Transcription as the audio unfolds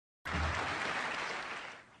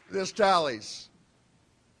this tallies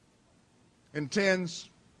in tens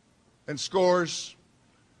and scores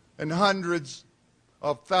and hundreds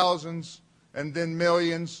of thousands and then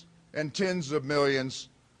millions and tens of millions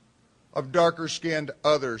of darker-skinned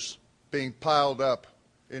others being piled up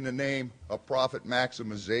in the name of profit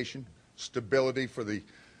maximization, stability for the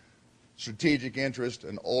strategic interest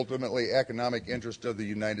and ultimately economic interest of the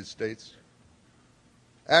United States.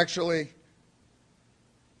 Actually,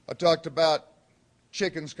 I talked about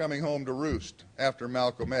chickens coming home to roost after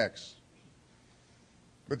Malcolm X.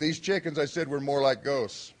 But these chickens, I said, were more like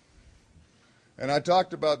ghosts. And I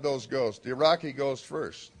talked about those ghosts, the Iraqi ghost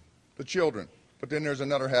first, the children. But then there's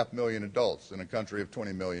another 500,000 adults in a country of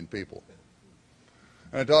 20 million people.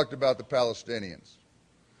 And I talked about the Palestinians.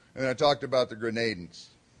 And I talked about the Grenadans.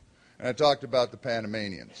 And I talked about the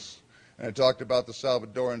Panamanians. And I talked about the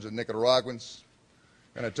Salvadorans and Nicaraguans.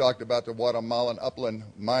 And I talked about the Guatemalan upland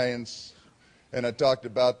Mayans. And I talked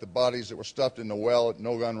about the bodies that were stuffed in the well at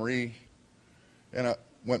Nogan-Ri. And I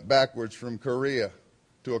went backwards from Korea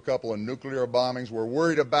to a couple of nuclear bombings. We're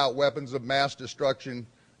worried about weapons of mass destruction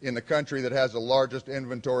in the country that has the largest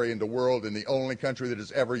inventory in the world and the only country that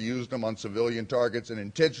has ever used them on civilian targets and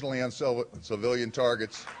intentionally on civilian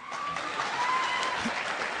targets.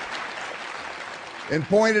 And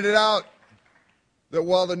pointed it out that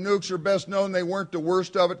while the nukes are best known, they weren't the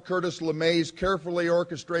worst of it. Curtis LeMay's carefully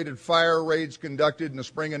orchestrated fire raids conducted in the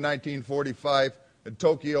spring of 1945 in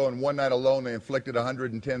Tokyo, in one night alone, they inflicted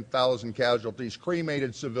 110,000 casualties,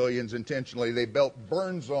 cremated civilians intentionally. They built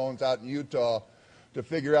burn zones out in Utah to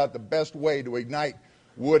figure out the best way to ignite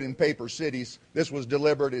wood and paper cities. This was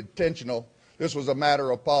deliberate, intentional. This was a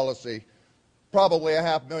matter of policy. Probably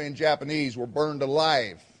 500,000 Japanese were burned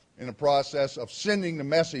alive in the process of sending the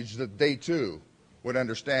message that they too would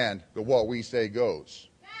understand that what we say goes.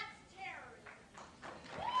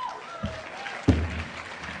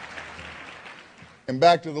 And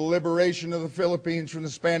back to the liberation of the Philippines from the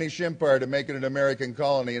Spanish Empire to make it an American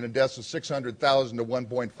colony, and the deaths of 600,000 to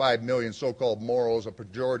 1.5 million so-called Moros, a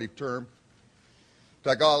pejorative term.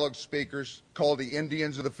 Tagalog speakers called the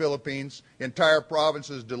Indians of the Philippines. Entire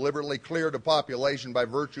provinces deliberately cleared of population by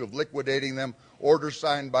virtue of liquidating them. Orders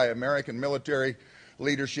signed by American military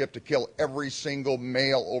leadership to kill every single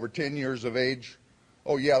male over 10 years of age.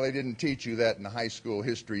 Oh yeah, they didn't teach you that in high school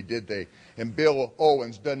history, did they? And Bill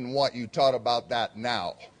Owens doesn't want you taught about that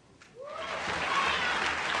now.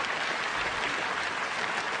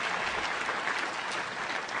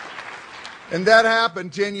 And that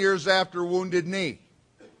happened 10 years after Wounded Knee.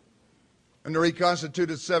 And the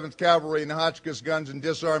reconstituted 7th Cavalry and Hotchkiss guns and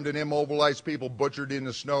disarmed and immobilized people butchered in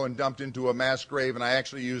the snow and dumped into a mass grave. And I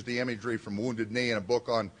actually used the imagery from Wounded Knee in a book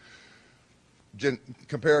on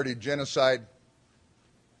comparative genocide,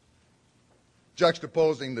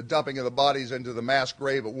 juxtaposing the dumping of the bodies into the mass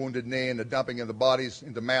grave at Wounded Knee and the dumping of the bodies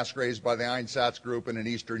into mass graves by the Einsatz group and in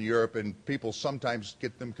Eastern Europe. And people sometimes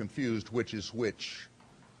get them confused, which is which.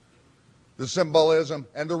 The symbolism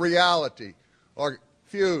and the reality are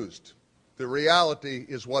fused. The reality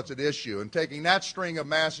is what's at issue. And taking that string of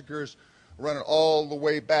massacres, running all the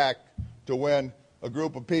way back to when a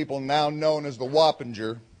group of people now known as the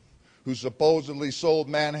Wappinger, who supposedly sold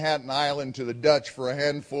Manhattan Island to the Dutch for a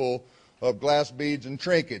handful of glass beads and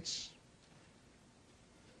trinkets,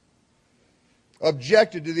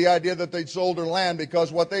 objected to the idea that they'd sold their land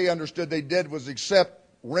because what they understood they did was accept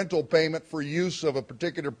rental payment for use of a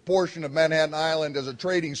particular portion of Manhattan Island as a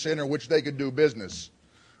trading center which they could do business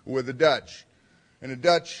with the Dutch. And the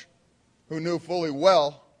Dutch, who knew fully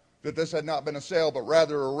well that this had not been a sale but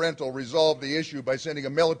rather a rental, resolved the issue by sending a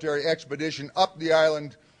military expedition up the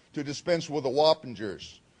island to dispense with the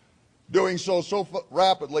Wappingers, doing so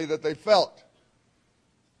rapidly that they felt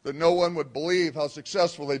that no one would believe how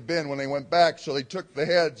successful they'd been when they went back, so they took the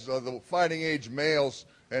heads of the fighting-age males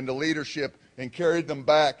and the leadership and carried them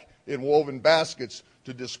back in woven baskets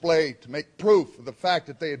to display, to make proof of the fact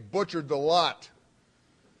that they had butchered the lot.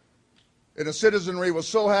 And the citizenry was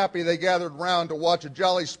so happy they gathered round to watch a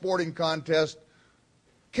jolly sporting contest,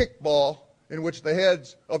 kickball, in which the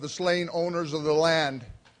heads of the slain owners of the land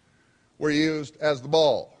were used as the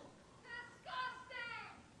ball.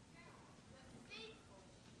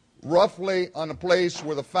 Roughly on a place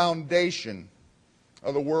where the foundation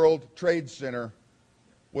of the World Trade Center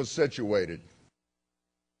was situated.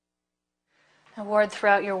 Now, Ward,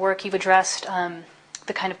 throughout your work, you've addressed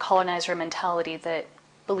the kind of colonizer mentality that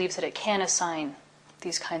believes that it can assign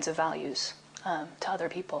these kinds of values to other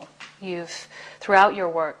people. You've, throughout your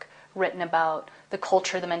work, written about the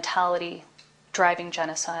culture, the mentality driving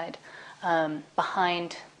genocide,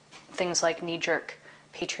 behind things like knee-jerk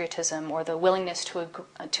patriotism or the willingness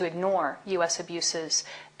to ignore U.S. abuses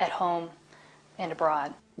at home and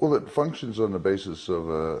abroad? Well, it functions on the basis of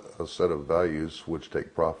a set of values which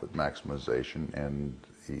take profit maximization and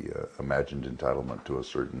the imagined entitlement to a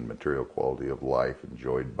certain material quality of life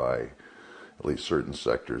enjoyed by at least certain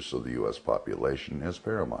sectors of the U.S. population as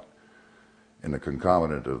paramount. And the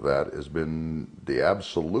concomitant of that has been the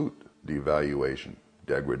absolute devaluation,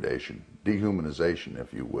 degradation, dehumanization,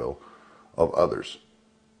 if you will, of others.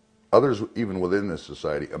 Others even within this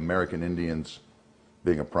society, American Indians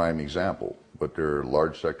being a prime example, but there are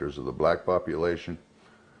large sectors of the black population,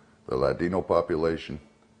 the Latino population,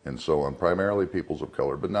 and so on, primarily peoples of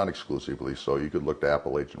color, but not exclusively so. You could look to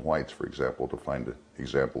Appalachian whites, for example, to find an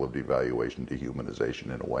example of devaluation,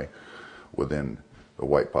 dehumanization in a way within the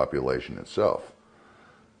white population itself,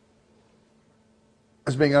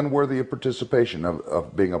 as being unworthy of participation,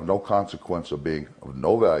 of being of no consequence, of being of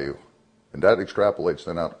no value. And that extrapolates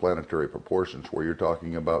then out to planetary proportions, where you're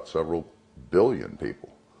talking about several billion people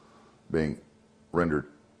being rendered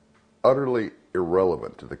utterly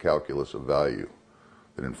irrelevant to the calculus of value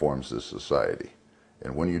that informs this society.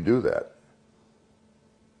 And when you do that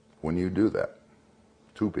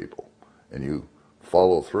to people, and you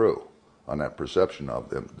follow through on that perception of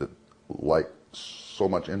them that, like so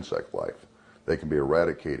much insect life, they can be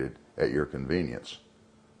eradicated at your convenience,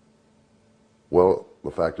 well,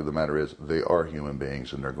 the fact of the matter is they are human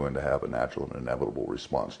beings, and they're going to have a natural and inevitable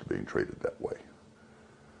response to being treated that way.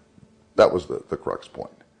 That was the crux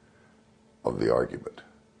point of the argument.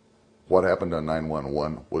 What happened on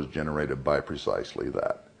 9/11 was generated by precisely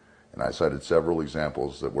that. And I cited several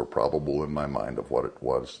examples that were probable in my mind of what it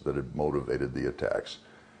was that had motivated the attacks.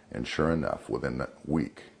 And sure enough, within that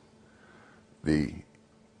week, the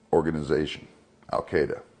organization,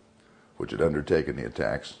 Al-Qaeda, which had undertaken the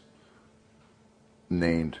attacks,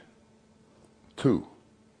 named two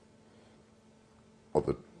of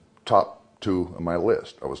the top two on my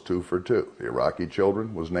list. I was 2 for 2. The Iraqi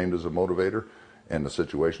children was named as a motivator, and the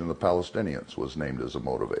situation of the Palestinians was named as a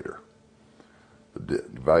motivator. The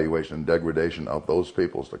devaluation and degradation of those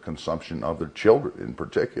peoples, the consumption of their children in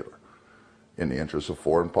particular, in the interest of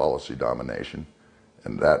foreign policy domination,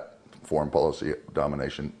 and that foreign policy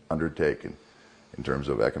domination undertaken in terms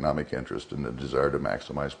of economic interest and the desire to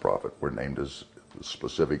maximize profit, were named as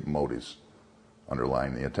specific motives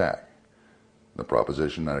underlying the attack. The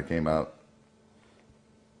proposition that I came out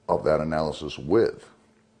of that analysis with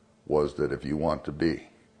was that if you want to be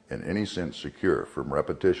in any sense secure from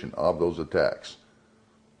repetition of those attacks,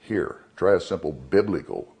 here, try a simple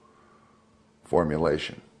biblical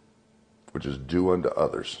formulation, which is do unto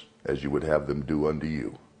others as you would have them do unto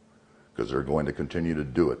you, because they're going to continue to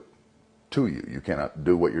do it to you. You cannot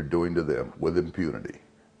do what you're doing to them with impunity,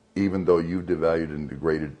 even though you've devalued and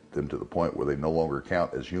degraded them to the point where they no longer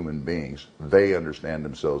count as human beings. They understand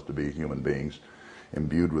themselves to be human beings,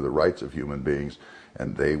 imbued with the rights of human beings,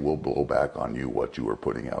 and they will blow back on you what you are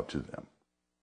putting out to them.